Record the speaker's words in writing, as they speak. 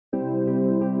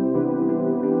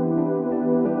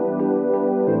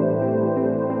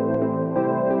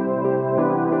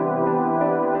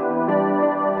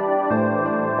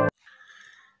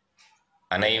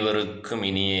அனைவருக்கும்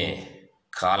இனிய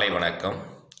காலை வணக்கம்.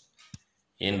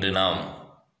 இன்று நாம்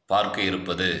பார்க்க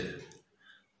இருப்பது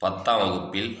 10ஆம்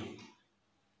வகுப்பில்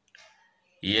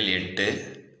இயல் 8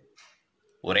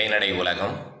 உரைநடை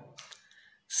உலகம்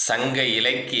சங்க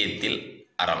இலக்கியத்தில்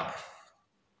அறம்.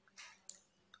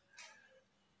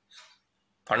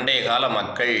 பண்டைய கால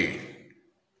மக்கள்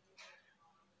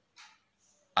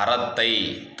அறத்தை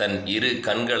தன் இரு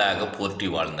கண்களாக போற்றி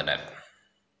வாழ்ந்தனர்.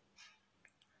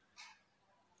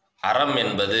 அறம்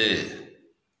என்பது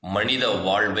மனித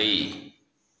வாழ்வை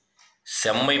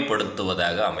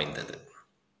செம்மைப்படுத்துவதாக அமைந்தது.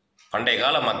 பண்டைய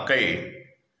கால மக்கள்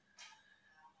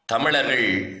தமிழர்கள்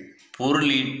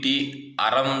பொருளீட்டி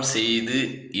அறம் செய்து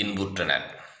இன்புற்றனர்.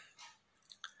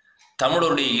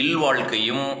 தமிழருடைய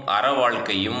இல்வாழ்க்கையும் அற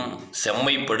வாழ்க்கையும்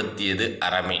செம்மைப்படுத்தியது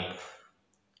அறமே.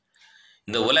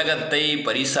 இந்த உலகத்தை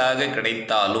பரிசாக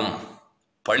கிடைத்தாலும்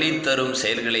பழி தரும்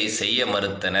செயல்களை செய்ய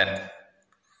மறுத்தனர்.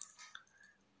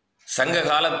 சங்க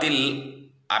காலத்தில்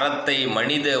அறத்தை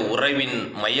மனித உறவின்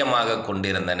மையமாக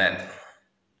கொண்டிருந்தனர்.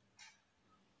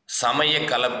 சமய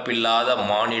கலப்பில்லாத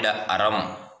மானிட அறம்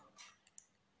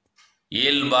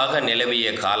இயல்பாக நிலவிய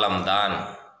காலம்தான்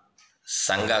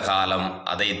சங்க காலம்.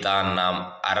 அதைத்தான் நாம்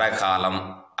அறகாலம்,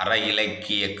 அற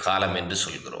இலக்கிய காலம் என்று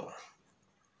சொல்கிறோம்.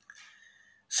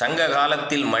 சங்க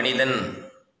காலத்தில் மனிதன்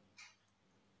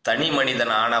தனி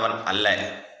மனிதன் ஆனவன் அல்ல,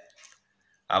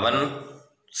 அவன்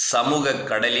சமூக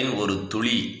கடலின் ஒரு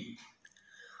துளி.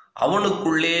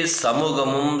 அவனுக்குள்ளே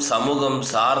சமூகமும் சமூகம்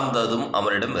சார்ந்ததும்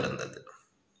அவனிடம் இருந்தது.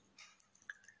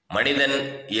 மனிதன்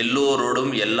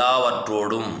எல்லோரோடும்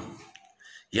எல்லாவற்றோடும்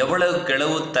எவ்வளவு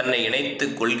களவு தன்னை இணைத்து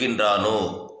கொள்கின்றானோ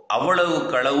அவ்வளவு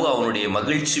களவு அவனுடைய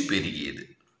மகிழ்ச்சி பெருகியது.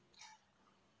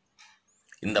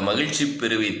 இந்த மகிழ்ச்சி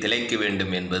பெருவி திளைக்க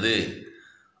வேண்டும் என்பது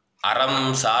அறம்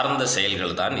சார்ந்த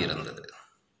செயல்கள் தான் இருந்தது.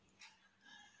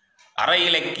 அற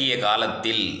இலக்கிய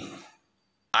காலத்தில்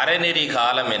அறநெறி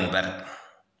காலம் என்பர்.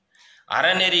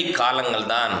 அறநெறி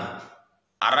காலங்கள்தான்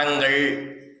அறங்கள்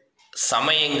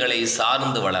சமயங்களை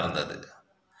சார்ந்து வளர்ந்தது.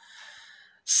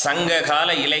 சங்ககால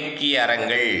இலக்கிய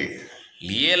அறங்கள்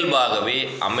இயல்பாகவே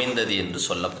அமைந்தது என்று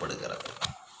சொல்லப்படுகிறது.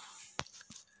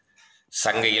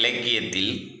 சங்க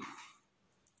இலக்கியத்தில்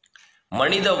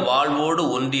மனித வாழ்வோடு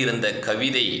ஒன்றியிருந்த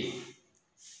கவிதை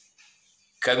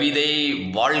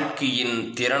வாழ்க்கையின்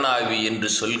திறனாய்வு என்று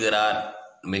சொல்கிறார்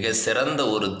மிக சிறந்த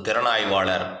ஒரு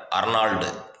திறனாய்வாளர் அர்னால்டு.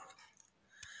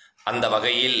 அந்த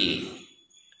வகையில்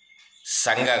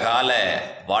சங்ககால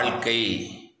வாழ்க்கை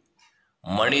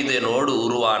மனிதனோடு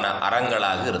உருவான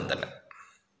அறங்களாக இருந்தன.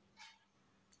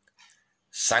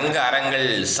 சங்க அறங்கள்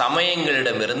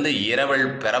சமயங்களிடமிருந்து இரவல்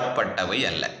பெறப்பட்டவை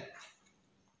அல்ல.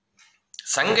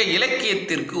 சங்க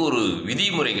இலக்கியத்திற்கு ஒரு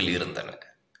விதிமுறைகள் இருந்தன.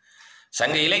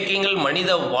 சங்க இலக்கியங்கள்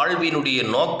மனித வாழ்வினுடைய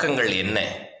நோக்கங்கள் என்ன,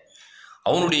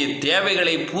 அவனுடைய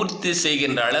தேவைகளை பூர்த்தி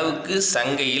செய்கின்ற அளவுக்கு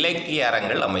சங்க இலக்கிய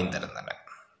அறங்கள் அமைந்திருந்தன.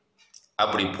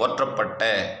 அப்படி போற்றப்பட்ட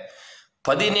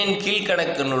 14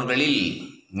 கீழ்கணக்கு நூல்களில்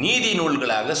நீதி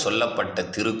நூல்களாக சொல்லப்பட்ட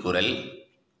திருக்குறள்,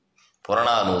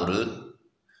 புறநானூறு,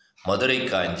 மதுரை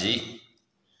காஞ்சி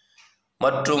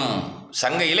மற்றும்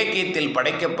சங்க இலக்கியத்தில்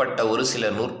படைக்கப்பட்ட ஒரு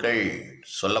சில நூல்கள்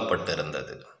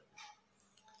சொல்லப்பட்டிருந்தது.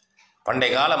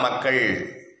 பண்டைய கால மக்கள்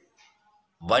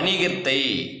வணிகத்தை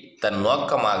தன்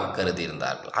நோக்கமாக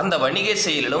கருதியிருந்தார்கள். அந்த வணிக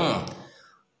செயலிலும்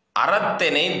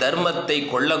அறத்தினை தர்மத்தை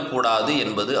கொள்ளக்கூடாது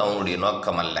என்பது அவனுடைய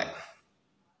நோக்கம் அல்ல.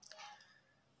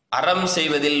 அறம்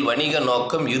செய்வதில் வணிக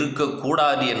நோக்கம்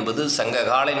இருக்கக்கூடாது என்பது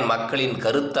சங்ககாலின் மக்களின்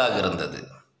கருத்தாக இருந்தது.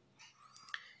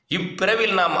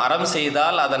 இப்பிறவில் நாம் அறம்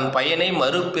செய்தால் அதன் பயனை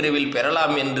மறுபிறவில்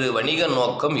பெறலாம் என்று வணிக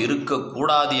நோக்கம்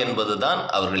இருக்கக்கூடாது என்பதுதான்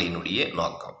அவர்களினுடைய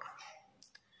நோக்கம்.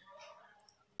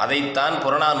 அதைத்தான்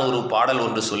புறநானூறு பாடல்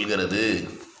ஒன்று சொல்கிறது.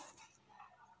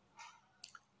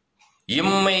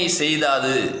 இம்மை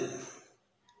செய்தாது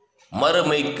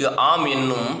மறுமைக்கு ஆம்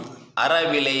என்னும்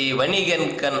அறவிலை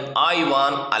வணிகன்கண்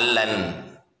ஆய்வான் அல்லன்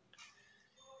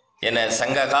என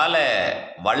சங்ககால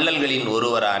வள்ளல்களின்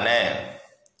ஒருவரான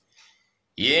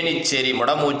ஏணிச்சேரி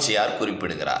முடமூச்சியார்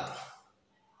குறிப்பிடுகிறார்.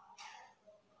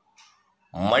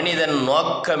 மனிதன்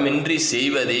நோக்கமின்றி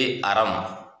செய்வதே அறம்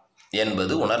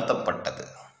என்பது உணர்த்தப்பட்டது.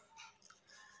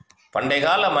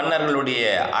 பண்டைகால மன்னர்களுடைய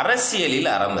அரசியலில்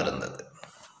அறம் இருந்தது.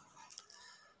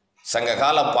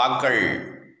 சங்ககால பாக்கள்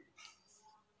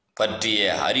பற்றிய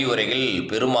அறிவுரைகள்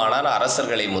பெரும்பாலான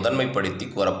அரசர்களை முதன்மைப்படுத்தி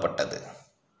கூறப்பட்டது.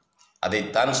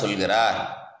 அதைத்தான் சொல்கிறார்.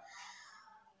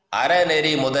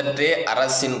 அறநெறி முதற்றே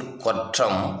அரசின்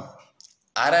கொற்றம்,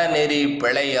 அறநெறி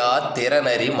பிழையா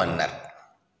திறனறி மன்னர்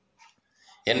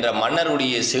என்ற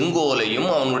மன்னருடைய செங்கோலையும்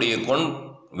அவனுடைய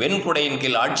வெண்குடையின்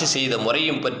கீழ் ஆட்சி செய்த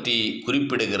முறையும் பற்றி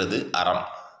குறிப்பிடுகிறது அறம்.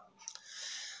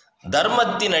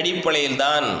 தர்மத்தின்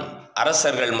அடிப்படையில்தான்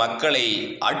அரசர்கள் மக்களை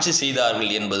ஆட்சி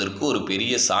செய்தார்கள் என்பதற்கு ஒரு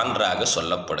பெரிய சான்றாக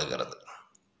சொல்லப்படுகிறது.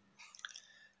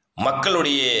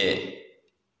 மக்களுடைய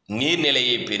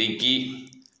நீர்நிலையை பெருக்கி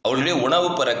அவர்களுடைய உணவு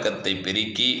பழக்கத்தை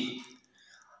பெருக்கி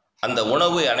அந்த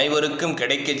உணவு அனைவருக்கும்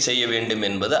கிடைக்க செய்ய வேண்டும்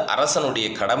என்பது அரசனுடைய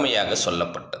கடமையாக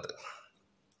சொல்லப்பட்டது.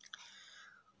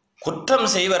 குற்றம்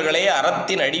செய்வர்களை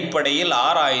அறத்தின் அடிப்படையில்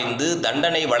ஆராய்ந்து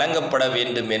தண்டனை வழங்கப்பட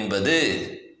வேண்டும் என்பது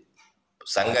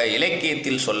சங்க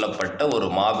இலக்கியத்தில் சொல்லப்பட்ட ஒரு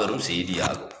மாபெரும்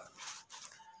செய்தியாகும்.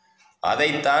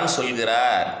 அதைத்தான்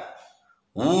சொல்கிறார்,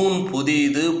 ஊன்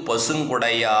புதிது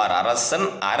பசுங்குடையார் அரசன்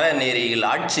அறநெறியில்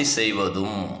ஆட்சி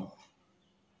செய்வதும்.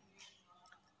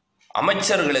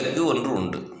 அமைச்சர்களுக்கு ஒன்று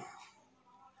உண்டு,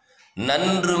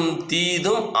 நன்றும்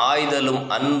தீதும் ஆய்தலும்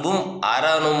அன்பும்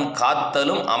அறனும்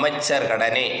காத்தலும் அமைச்சர்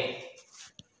கடனே.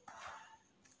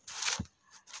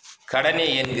 கடனே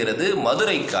என்கிறது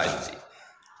மதுரை காஞ்சி.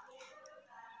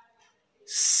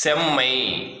 செம்மை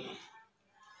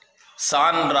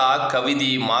சான்றா கவிதி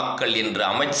மாக்கள் என்று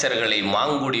அமைச்சர்களை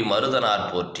மாங்குடி மருதனார்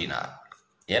போற்றினார்.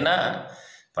 ஏன்னா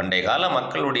பண்டைய கால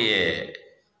மக்களுடைய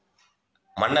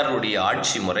மன்னருடைய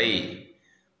ஆட்சி முறை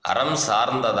அறம்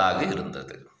சார்ந்ததாக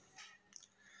இருந்தது.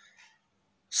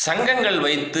 சங்கங்கள்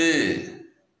வைத்து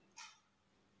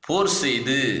போர்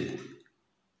செய்து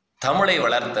தமிழை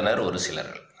வளர்த்தனர் ஒரு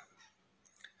சிலர்கள்.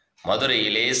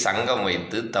 மதுரையிலே சங்கம்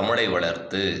வைத்து தமிழை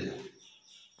வளர்த்து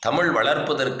தமிழ்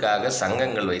வளர்ப்பதற்காக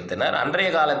சங்கங்கள் வைத்தனர். அன்றைய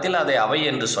காலத்தில் அதை அவை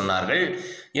என்று சொன்னார்கள்.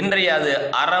 இன்றைய அது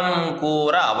அறம்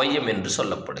கூற அவையம் என்று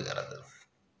சொல்லப்படுகிறது.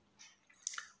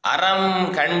 அறம்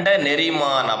கண்ட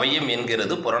நெறிமான் அவையம்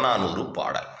என்கிறது புறநானூறு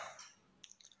பாடல்.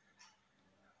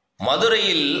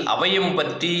 மதுரையில் அவையம்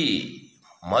பற்றி,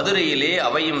 மதுரையிலே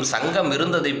அவையம் சங்கம்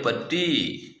இருந்ததை பற்றி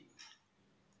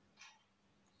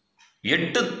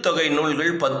 8 தொகை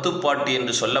நூல்கள் 10 பாட்டு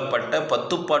என்று சொல்லப்பட்ட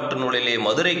 10 பாட்டு நூலிலே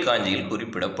மதுரை காஞ்சியில்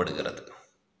குறிப்பிடப்படுகிறது.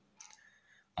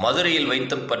 மதுரையில்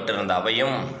வைக்கப்பட்டிருந்த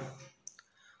அவையம்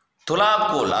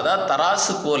துலாக்கோல், அதாவது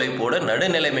தராசு கோலை போட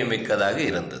நடுநிலைமை மிக்கதாக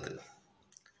இருந்தது.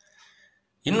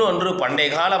 இன்னொன்று, பண்டைய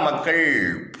கால மக்கள்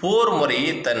போர்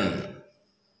முறையை தன்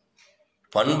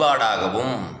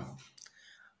பண்பாடாகவும்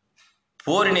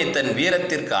போரினை தன்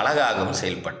வீரத்திற்கு அழகாகவும்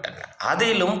செயல்பட்டனர்.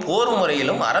 அதிலும் போர்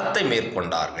முறையிலும் அறத்தை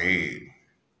மேற்கொண்டார்கள்.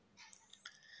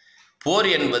 போர்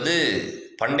என்பது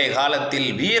பண்டைய காலத்தில்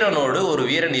வீரனோடு ஒரு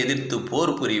வீரன் எதிர்த்து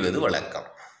போர் புரிவது வழக்கம்.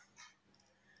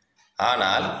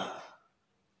 ஆனால்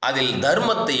அதில்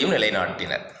தர்மத்தையும்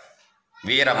நிலைநாட்டினர்.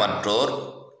 வீரமற்றோர்,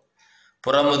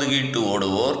 புறமுதுகிட்டு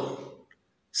ஓடுவோர்,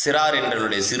 சிறார்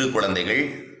என்றவருடைய சிறு குழந்தைகள்,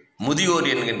 முதியோர்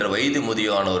என்கின்ற வயது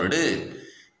முதியோனோரோடு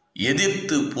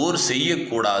எதிர்த்து போர்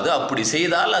செய்யக்கூடாது. அப்படி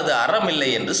செய்தால் அது அறமில்லை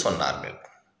என்று சொன்னார்கள்.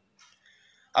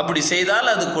 அப்படி செய்தால்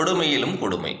அது கொடுமையிலும்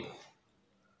கொடுமை.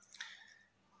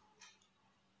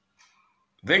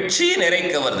 வெற்றி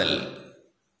நிறைக்கவர்கள்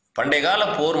பண்டைய கால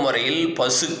போர் முறையில்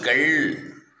பசுக்கள்,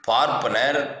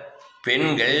 பார்ப்பனர்,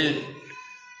 பெண்கள்,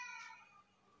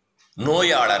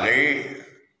 நோயாளர்கள்,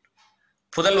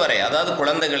 புதல்வரை அதாவது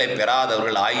குழந்தைகளை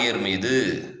பெறாதவர்கள் ஆகியோர் மீது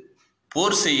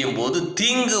போர் செய்யும் போது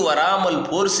தீங்கு வராமல்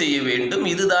போர் செய்ய வேண்டும்.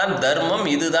 இதுதான் தர்மம்,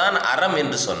 இதுதான் அறம்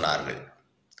என்று சொன்னார்கள்.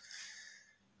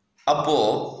 அப்போ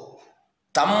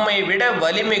தம்மை விட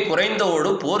வலிமை குறைந்தோடு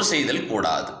போர் செய்தல்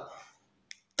கூடாது.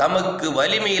 தமக்கு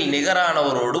வலிமையில்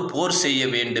நிகரானவரோடு போர் செய்ய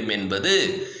வேண்டும் என்பது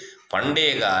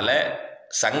பண்டைய கால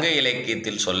சங்க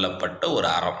இலக்கியத்தில் சொல்லப்பட்ட ஒரு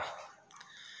அறம்.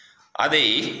 அதை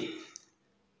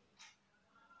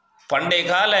பண்டைய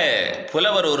கால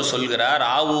புலவர் ஒரு சொல்கிறார்,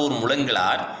 ஆவூர்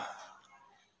முழங்கிலார்,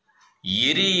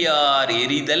 எரியார்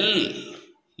எரிதல்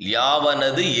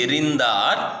யாவனது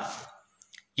எரிந்தார்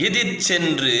எதிர்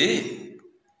சென்று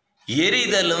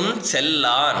எரிதலும்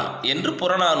செல்லான் என்று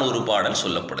புறநானூறு பாடல்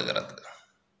சொல்லப்படுகிறது.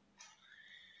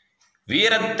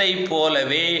 வீரத்தை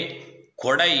போலவே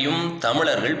கொடையும்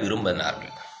தமிழர்கள்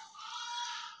விரும்பினார்கள்.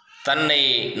 தன்னை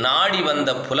நாடி வந்த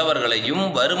புலவர்களையும்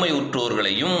வறுமை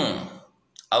உற்றோர்களையும்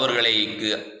அவர்களுக்கு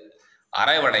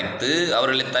அரவணைத்து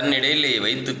அவர்களை தன்னிடையிலே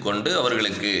வைத்து கொண்டு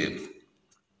அவர்களுக்கு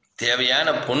தேவையான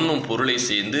பொன்னும் பொருளை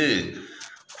சேர்ந்து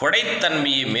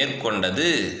கொடைத்தன்மையை மேற்கொண்டது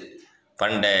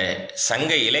பண்டைய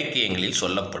சங்க இலக்கியங்களில்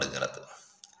சொல்லப்படுகிறது.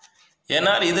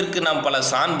 ஏனால் இதற்கு நாம் பல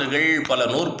சான்றுகள், பல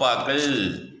நூற்பாக்கள்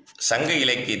சங்க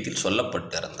இலக்கியத்தில்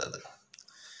சொல்லப்பட்டிருந்தது.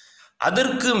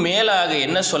 அதற்கு மேலாக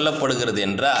என்ன சொல்லப்படுகிறது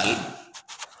என்றால்,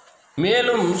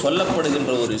 மேலும்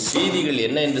சொல்லப்படுகின்ற ஒரு செய்திகள்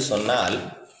என்ன என்று சொன்னால்,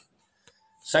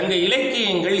 சங்க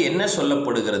இலக்கியங்கள் என்ன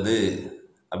சொல்லப்படுகிறது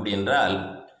அப்படி என்றால்,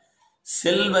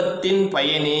 செல்வத்தின்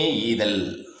பயனே ஈதல்,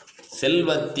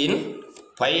 செல்வத்தின்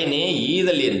பயனே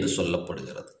ஈதல் என்று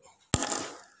சொல்லப்படுகிறது.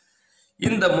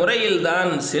 இந்த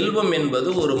முறையில்தான் செல்வம் என்பது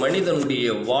ஒரு மனிதனுடைய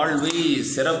வாழ்வை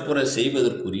சிறப்புற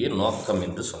செய்வதற்குரிய நோக்கம்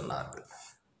என்று சொன்னார்கள்.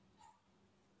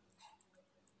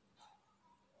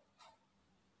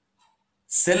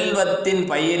 செல்வத்தின்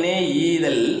பயனே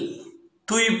ஈதல்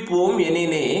துய்ப்போம்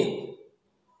எனினே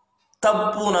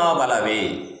தப்புனா பலவே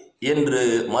என்று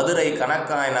மதுரை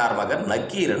கணக்காயனார் மகன்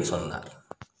நக்கீரன் சொன்னார்.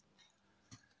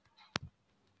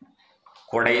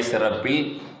 கொடை சிறப்பில்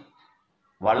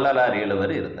வள்ளலார்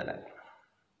எழுவர் இருந்தனர்.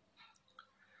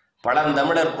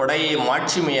 பழந்தமிழர் கொடையை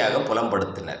மாட்சிமையாக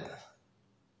புலம்படுத்தினர்.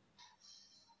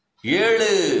 7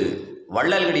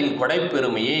 வள்ளல்களின்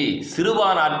கொடைப்பெருமையை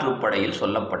சிறுபானாற்றுப்படையில்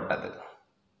சொல்லப்பட்டது.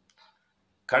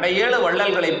 கடை 7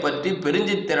 வள்ளல்களை பற்றி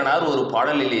பெருஞ்சித்திரனார் ஒரு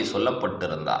பாடலிலே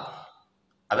சொல்லப்பட்டிருந்தார்.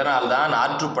 அதனால்தான்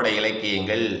ஆற்றுப்படை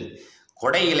இலக்கியங்கள்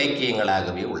கொடை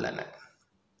இலக்கியங்களாகவே உள்ளன.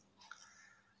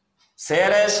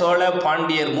 சேர சோழ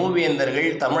பாண்டியர் மூவேந்தர்கள்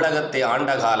தமிழகத்தை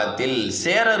ஆண்ட காலத்தில்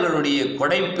சேரர்களுடைய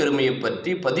கொடைப்பெருமையை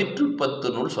பற்றி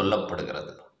 10 நூல்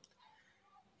சொல்லப்படுகிறது.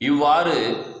 இவ்வாறு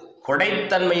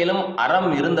கொடைத்தன்மையிலும்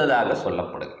அறம் இருந்ததாக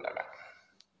சொல்லப்படுகின்றன.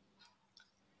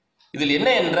 இதில் என்ன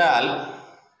என்றால்,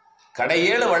 கடை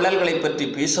 7 வள்ளல்களை பற்றி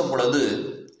பேசப்பொழுது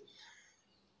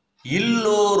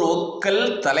இல்லோர் ஒக்கல்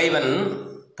தலைவன்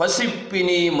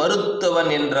பசிப்பினி மறுத்தவன்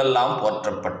என்றெல்லாம்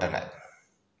போற்றப்பட்டனர்.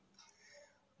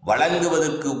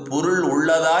 வழங்குவதற்கு பொருள்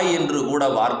உள்ளதா என்று கூட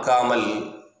பார்க்காமல்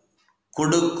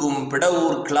கொடுக்கும்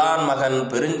பிடவூர் கிளான் மகன்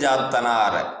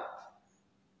பெருஞ்சாத்தனார்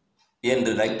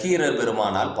என்று நக்கீரர்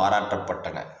பெருமானால்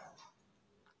பாராட்டப்பட்டனர்.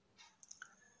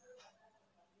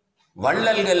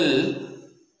 வள்ளல்கள்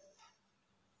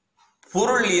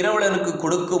பொருள் இரவலனுக்கு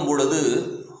கொடுக்கும் பொழுது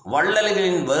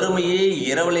வள்ளல்களின் வறுமையை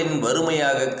இரவலின்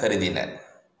வறுமையாக கருதினர்.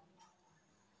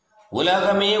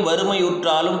 உலகமே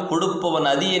வறுமையுற்றாலும் கொடுப்பவன்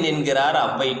அதியன் என்கிறார்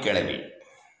அவ்வை கிழவி.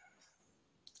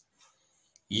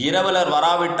 இரவலர்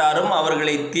வராவிட்டாரும்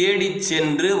அவர்களை தேடிச்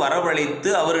சென்று வரவழைத்து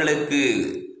அவர்களுக்கு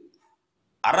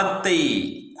அறத்தை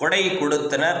கொடை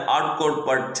கொடுத்தனர்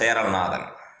ஆட்கோட்பாட் சேரநாதன்.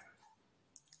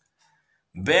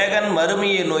 பேகன்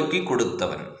வறுமையை நோக்கி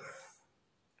கொடுத்தவன்.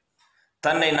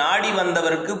 தன்னை நாடி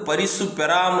வந்தவருக்கு பரிசு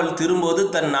பெறாமல் திரும்புவது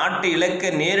தன் நாட்டை இழக்க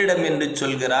நேரிடம் என்று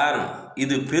சொல்கிறான்.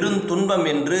 இது பெருந்துன்பம்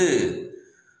என்று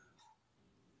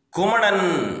குமணன்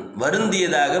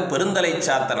வருந்தியதாக பெருந்தலை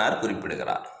சாத்தனார்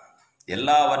குறிப்பிடுகிறார்.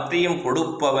 எல்லாவற்றையும்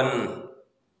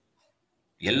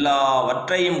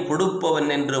கொடுப்பவன்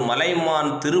என்று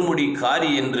மலைமான் திருமுடி காரி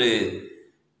என்று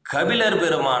கபிலர்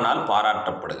பெருமானால்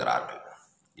பாராட்டப்படுகிறார்கள்.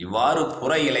 இவ்வாறு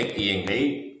புற இலக்கியங்கள்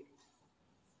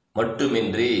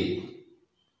மட்டுமின்றி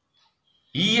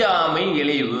ஈயாமை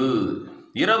இளைவு,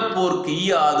 இறப்போர்க்கு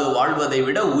ஈயாது வாழ்வதை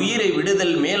விட உயிரை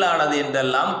விடுதல் மேலானது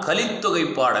என்றெல்லாம் கலித்தொகை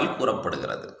பாடல்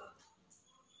கூறப்படுகிறது.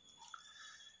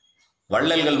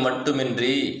 வள்ளல்கள்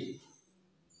மட்டுமின்றி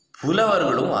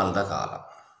புலவர்களும் வாழ்ந்த காலம்.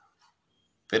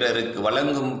 பிறருக்கு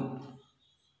வழங்கும்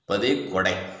பதே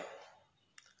கொடை.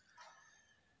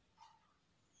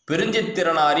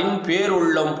 பெருஞ்சித்திரனாரின்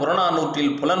பேருள்ளம்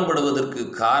புறநானூற்றில் புலன்படுவதற்கு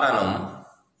காரணம்,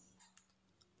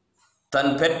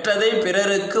 தன் பெற்றதை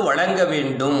பிறருக்கு வழங்க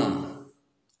வேண்டும்,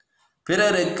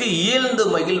 பிறருக்கு இயல்ந்து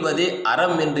மகிழ்வதே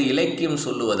அறம் என்று இலக்கியம்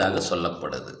சொல்லுவதாக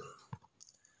சொல்லப்படுது.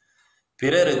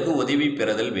 பிறருக்கு உதவி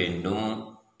பெறுதல் வேண்டும்.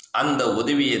 அந்த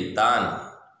உதவியைத்தான்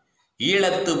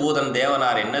ஈழத்து பூதன்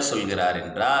தேவனார் என்ன சொல்கிறார்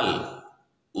என்றால்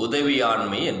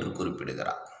உதவியாண்மை என்று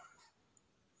குறிப்பிடுகிறார்.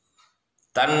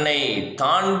 தன்னை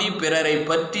தாண்டி பிறரை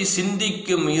பற்றி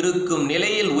சிந்திக்கும் இருக்கும்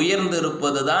நிலையில்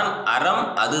உயர்ந்திருப்பதுதான் அறம்,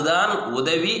 அதுதான்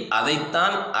உதவி.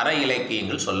 அதைத்தான் அற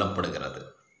இலக்கியங்கள் சொல்லப்படுகிறது.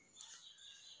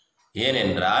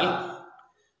 ஏனென்றால்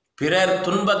பிறர்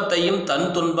துன்பத்தையும் தன்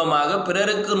துன்பமாக,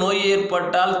 பிறருக்கு நோய்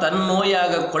ஏற்பட்டால் தன்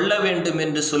நோயாக கொள்ள வேண்டும்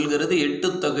என்று சொல்கிறது 8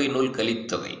 தொகை நூல்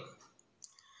கலித்தொகை.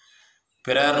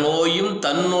 பிறர் நோயும்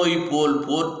தன் நோய் போல்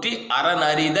போற்றி அரண்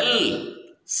அறிதல்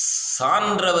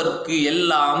சான்றவர்க்கு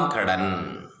எல்லாம் கடன்.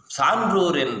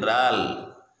 சான்றோர் என்றால்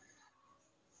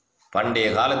பண்டைய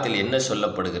காலத்தில் என்ன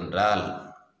சொல்லப்படுகின்றால்,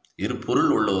 இரு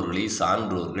பொருள் உள்ளவர்களை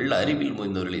சான்றோர்கள், அறிவில்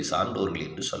முயந்தவர்களை சான்றோர்கள்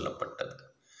என்று சொல்லப்பட்டது.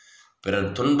 பிறர்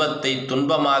துன்பத்தை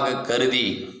துன்பமாக கருதி,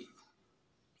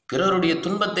 பிறருடைய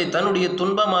துன்பத்தை தன்னுடைய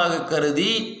துன்பமாக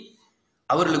கருதி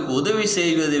அவர்களுக்கு உதவி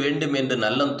செய்வது வேண்டும் என்று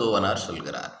நல்லந்தோவனார்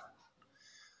சொல்கிறார்.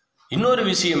 இன்னொரு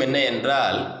விஷயம் என்ன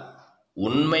என்றால்,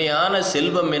 உண்மையான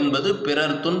செல்வம் என்பது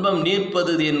பிறர் துன்பம்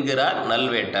நீர்ப்பது என்கிறார்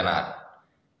நல்வேட்டனார்.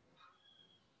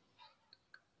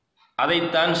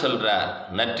 அதைத்தான் சொல்றார்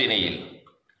நற்றிணையில்.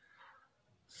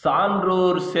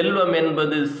 சான்றோர் செல்வம்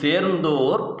என்பது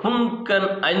சேர்ந்தோர் புன்கண்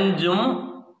அஞ்சும்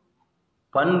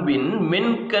பண்பின்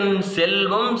மென்கண்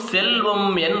செல்வம் செல்வம்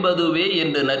என்பதுவே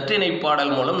என்று நற்றிணை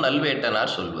பாடல் மூலம்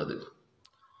நல்வேட்டனார் சொல்வது.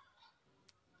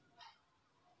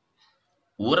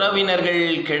 உறவினர்கள்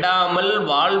கெடாமல்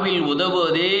வாழ்வில்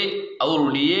உதவுவதே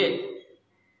அவருடைய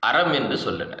அறம் என்று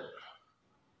சொல்லினர்.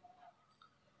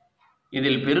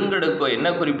 இதில் பெருங்கடுக்கோ என்ன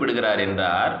குறிப்பிடுகிறார்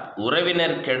என்றார்,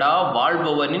 உறவினர் கெடா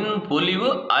வாழ்பவனின் பொலிவு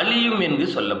அழியும் என்று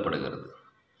சொல்லப்படுகிறது.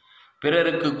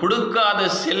 பிறருக்கு கொடுக்காத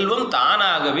செல்வம்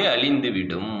தானாகவே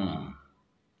அழிந்துவிடும்.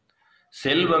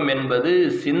 செல்வம் என்பது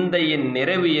சிந்தையின்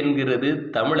நிறைவு என்கிறது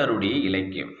தமிழருடைய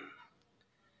இலக்கியம்.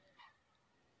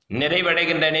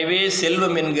 நிறைவடைகின்றனவே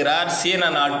செல்வம் என்கிறார் சீன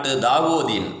நாட்டு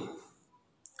தாவோதீன்.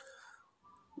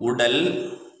 உடல்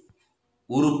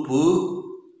உறுப்பு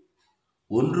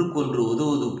ஒன்றுக்கொன்று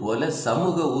உதவுவது போல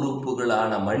சமூக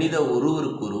உறுப்புகளான மனித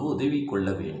ஒருவருக்கொரு உதவி கொள்ள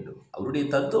வேண்டும். அவருடைய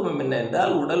தத்துவம் என்ன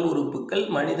என்றால், உடல் உறுப்புகள்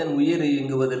மனிதன் உயிர்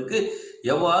இயங்குவதற்கு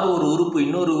எவ்வாறு ஒரு உறுப்பு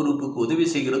இன்னொரு உறுப்புக்கு உதவி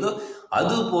செய்கிறதோ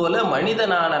அதுபோல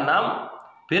மனிதனான நாம்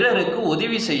பிறருக்கு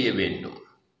உதவி செய்ய வேண்டும்.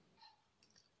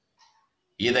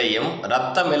 இதயம்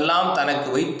இரத்தம் எல்லாம் தனக்கு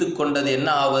வைத்துக் கொண்டது என்ன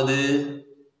ஆவது?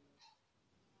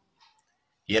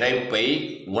 இறைப்பை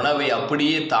உணவை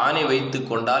அப்படியே தானே வைத்துக்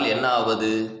கொண்டால் என்ன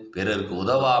ஆவது? பிறருக்கு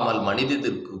உதவாமல்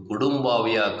மனிதத்திற்கு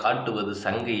குடும்பாவியாக காட்டுவது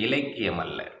சங்க இலக்கியம்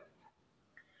அல்ல.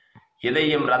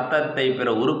 இதயம் இரத்தத்தை பிற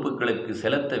உறுப்புகளுக்கு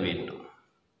செலுத்த வேண்டும்.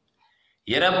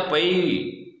 இறப்பை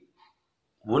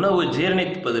உணவு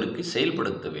ஜீரணிப்பதற்கு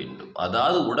செயல்படுத்த வேண்டும்.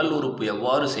 அதாவது உடல் உறுப்பு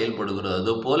எவ்வாறு செயல்படுகிறதோ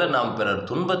அதுபோல நாம் பிறர்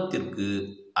துன்பத்திற்கு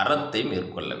அறத்தை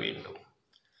மேற்கொள்ள வேண்டும்.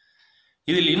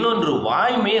 இதில் இன்னொன்று,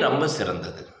 வாய்மை ரொம்ப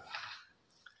சிறந்தது.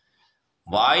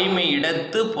 வாய்மை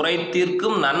இடத்து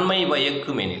புரைத்தீர்க்கும் நன்மை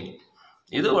பயக்கும் எனில்,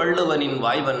 இது வள்ளுவனின்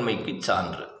வாய்வன்மைக்கு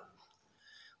சான்று.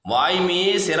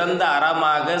 வாய்மையே சிறந்த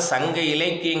அறமாக சங்க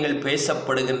இலக்கியங்கள்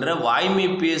பேசப்படுகின்ற வாய்மை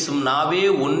பேசும் நாவே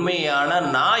உண்மையான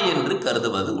நா என்று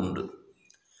கருதுவது உண்டு.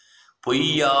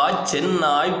 பொய்யா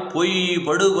சென்னாய் பொய்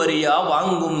படுபரியா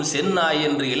வாங்கும் சென்னாய்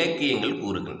என்று இலக்கியங்கள்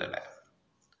கூறுகின்றன.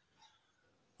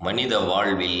 மனித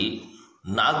வாழ்வில்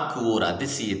நாக்கு ஓர்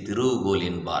அதிசய திருவுகோல்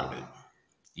என்பார்கள்.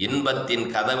 இன்பத்தின்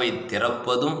கதவை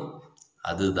திறப்பதும்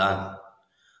அதுதான்,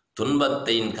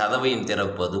 துன்பத்தின் கதவையும்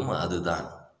திறப்பதும் அதுதான்.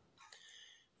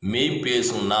 மெய்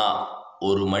பேசும் நா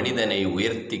ஒரு மனிதனை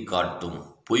உயர்த்தி காட்டும்,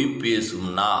 பொய் பேசும்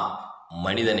நா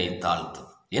மனிதனை தாழ்த்தும்.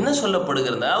 என்ன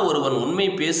சொல்லப்படுகிறதா? ஒருவன் உண்மை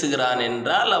பேசுகிறான்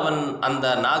என்றால்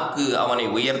அந்த நாக்கு அவனை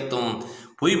உயர்த்தும்,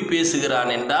 பொய்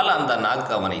பேசுகிறான் என்றால் அந்த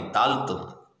நாக்கு அவனை தாழ்த்தும்.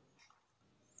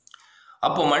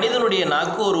 அப்போ மனிதனுடைய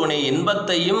நாக்கு ஒருவனை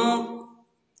இன்பத்தையும்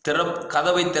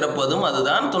கதவை திறப்பதும்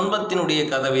அதுதான், துன்பத்தினுடைய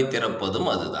கதவை திறப்பதும்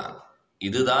அதுதான்.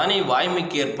 இதுதானே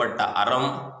வாய்மைக்கு ஏற்பட்ட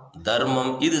அறம்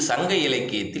தர்மம். இது சங்க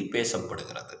இலக்கியத்தில்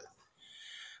பேசப்படுகிறது.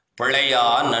 பிழையா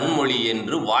நன்மொழி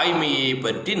என்று வாய்மையை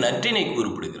பற்றி நற்றினை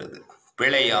குறிப்பிடுகிறது.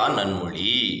 பிழையா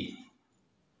நன்மொழி,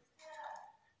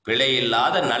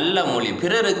 பிழையில்லாத நல்ல மொழி,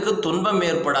 பிறருக்கு துன்பம்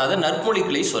ஏற்படாத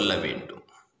நற்மொழிகளை சொல்ல வேண்டும்.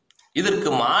 இதற்கு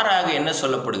மாறாக என்ன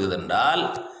சொல்லப்படுகிறது என்றால்,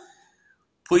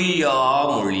 பொய்யா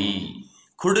மொழி,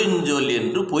 கொடுஞ்சொல்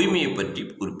என்று பொய்மையை பற்றி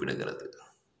குறிப்பிடுகிறது.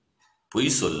 பொய்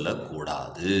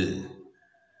சொல்லக்கூடாது,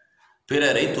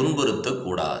 பிறரை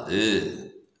துன்புறுத்தக்கூடாது.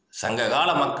 சங்ககால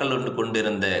மக்கள்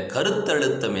கொண்டிருந்த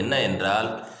கருத்தழுத்தம் என்ன என்றால்,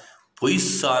 பொய்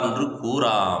சான்று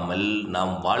கூறாமல்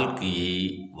நாம் வாழ்க்கையை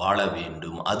வாழ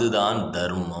வேண்டும். அதுதான்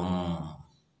தர்மம்,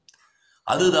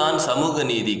 அதுதான் சமூக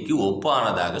நீதிக்கு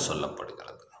ஒப்பானதாக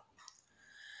சொல்லப்படுகிறது.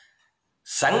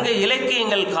 சங்க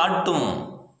இலக்கியங்கள் காட்டும்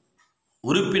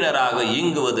உறுப்பினராக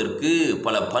இயங்குவதற்கு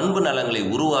பல பண்பு நலங்களை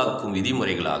உருவாக்கும்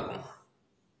விதிமுறைகளாகும்.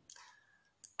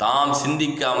 தாம்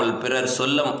சிந்திக்காமல் பிறர்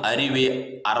சொல்லும் அறிவே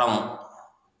அறம்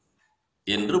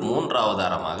என்று மூன்றாவது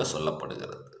அறமாக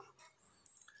சொல்லப்படுகிறது.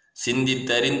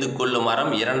 சிந்தித்தறிந்து கொள்ளும்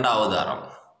அறம் இரண்டாவது அறம்,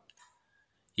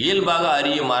 இயல்பாக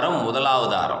அறியும் அறம்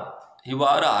முதலாவது அறம்.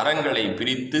 இவ்வாறு அறங்களை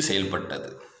பிரித்து செயல்பட்டது.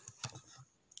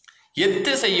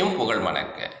 எத்திசையும் புகழ்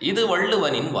மணக்க, இது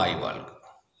வள்ளுவனின் வாய்வாழ்வு.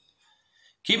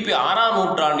 கிபி 6ஆம்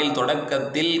நூற்றாண்டில்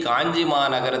தொடக்கத்தில் காஞ்சி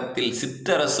மாநகரத்தில்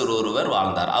சிற்றரசர் ஒருவர்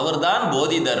வாழ்ந்தார். அவர்தான்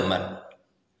போதி தர்மர்.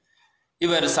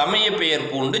 இவர் சமய பெயர்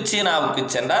பூண்டு சீனாவுக்கு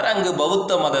சென்றார். அங்கு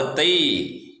பௌத்த மதத்தை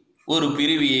ஒரு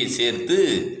பிரிவியை சேர்த்து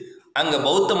அங்கு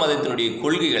பௌத்த மதத்தினுடைய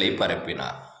கொள்கைகளை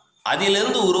பரப்பினார்.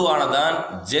 அதிலிருந்து உருவானதான்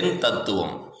ஜென்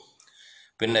தத்துவம்.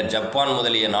 பின்னர் ஜப்பான்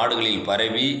முதலிய நாடுகளில்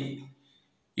பரவி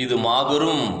இது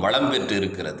மாபெரும் வளம் பெற்று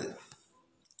இருக்கிறது.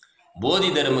 போதி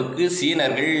தர்மருக்கு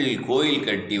சீனர்கள் கோயில்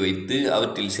கட்டி வைத்து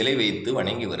அவற்றில் சிலை வைத்து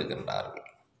வணங்கி வருகின்றார்கள்.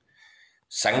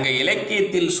 சங்க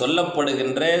இலக்கியத்தில்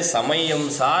சொல்லப்படுகின்ற சமயம்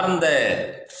சார்ந்த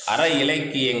அற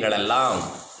இலக்கியங்களெல்லாம்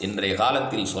இன்றைய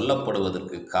காலத்தில்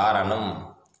சொல்லப்படுவதற்கு காரணம்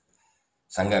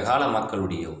சங்ககால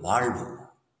மக்களுடைய வாழ்வு.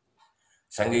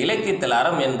 சங்க இலக்கியத்தில்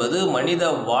அறம் என்பது மனித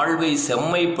வாழ்வை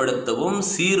செம்மைப்படுத்தவும்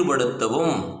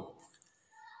சீர்படுத்தவும்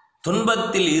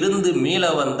துன்பத்தில் இருந்து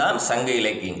மீளவன்தான் சங்க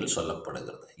இலக்கியங்கள்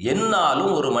சொல்லப்படுகிறது.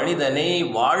 என்னாலும் ஒரு மனிதனை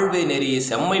வாழ்வை நெறியை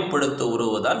செம்மைப்படுத்த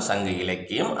உருவதுதான் சங்க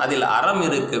இலக்கியம். அதில் அறம்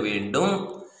இருக்க வேண்டும்.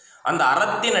 அந்த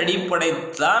அறத்தின்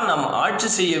அடிப்படைத்தான் நாம் ஆட்சி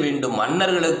செய்ய வேண்டும்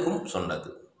மன்னர்களுக்கும் சொன்னது.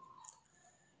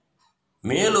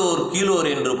 மேலோர் கீழோர்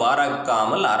என்று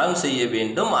பாராக்காமல் அறம் செய்ய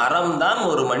வேண்டும், அறம்தான்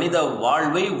ஒரு மனித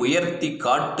வாழ்வை உயர்த்தி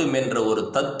காட்டும் என்ற ஒரு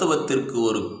தத்துவத்திற்கு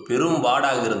ஒரு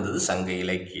பெரும்பாடாக இருந்தது சங்க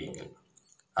இலக்கியங்கள்.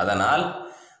 அதனால்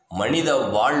மனித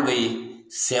வாழ்வை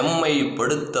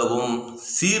செம்மைப்படுத்தவும்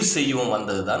சீர் செய்யவும்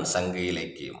வந்ததுதான் சங்க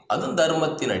இலக்கியம். அதுவும்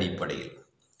தர்மத்தின் அடிப்படையில்.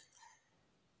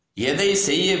 எதை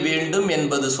செய்ய வேண்டும்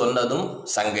என்பது சொன்னதும்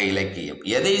சங்க இலக்கியம்,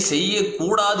 எதை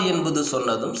செய்யக்கூடாது என்பது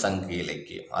சொன்னதும் சங்க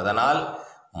இலக்கியம். அதனால்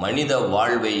மனித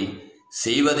வாழ்வை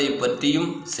செய்வதை பற்றியும்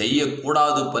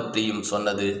செய்யக்கூடாது பற்றியும்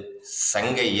சொன்னது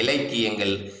சங்க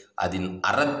இலக்கியங்கள். அதன்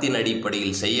அறத்தின்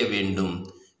அடிப்படையில் செய்ய வேண்டும்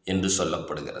என்று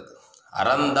சொல்லப்படுகிறது.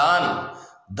 அறம்தான்,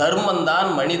 தர்மந்தான்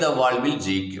மனித வாழ்வில்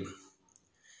ஜெயிக்கும்.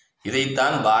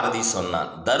 இதைத்தான் பாரதி சொன்னான்,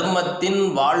 தர்மத்தின்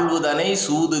வாழ்வுதனை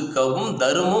சூதுக்கவும்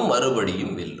தர்மம்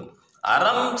மறுபடியும் வெல்லும்.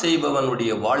 அறம்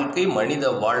செய்பவனுடைய வாழ்க்கை மனித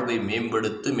வாழ்வை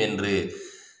மேம்படுத்தும் என்று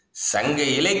சங்க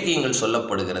இலக்கியங்கள்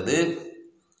சொல்லப்படுகிறது.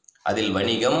 அதில்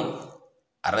வணிகம்,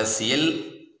 அரசியல்,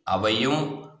 அவையும்,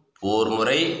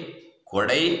 போர்முறை,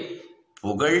 கொடை,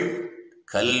 புகழ்,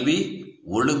 கல்வி,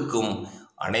 ஒழுக்கம்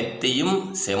அனைத்தையும்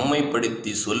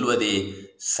செம்மைப்படுத்தி சொல்வதே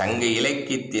சங்க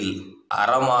இலக்கியத்தில்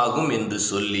அறமாகும் என்று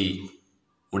சொல்லி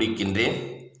முடிக்கின்றேன்.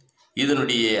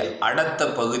 இதனுடைய அடுத்த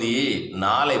பகுதியை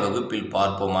நாளை வகுப்பில்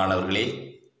பார்ப்போம் மாணவர்களே.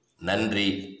 நன்றி,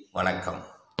 வணக்கம்.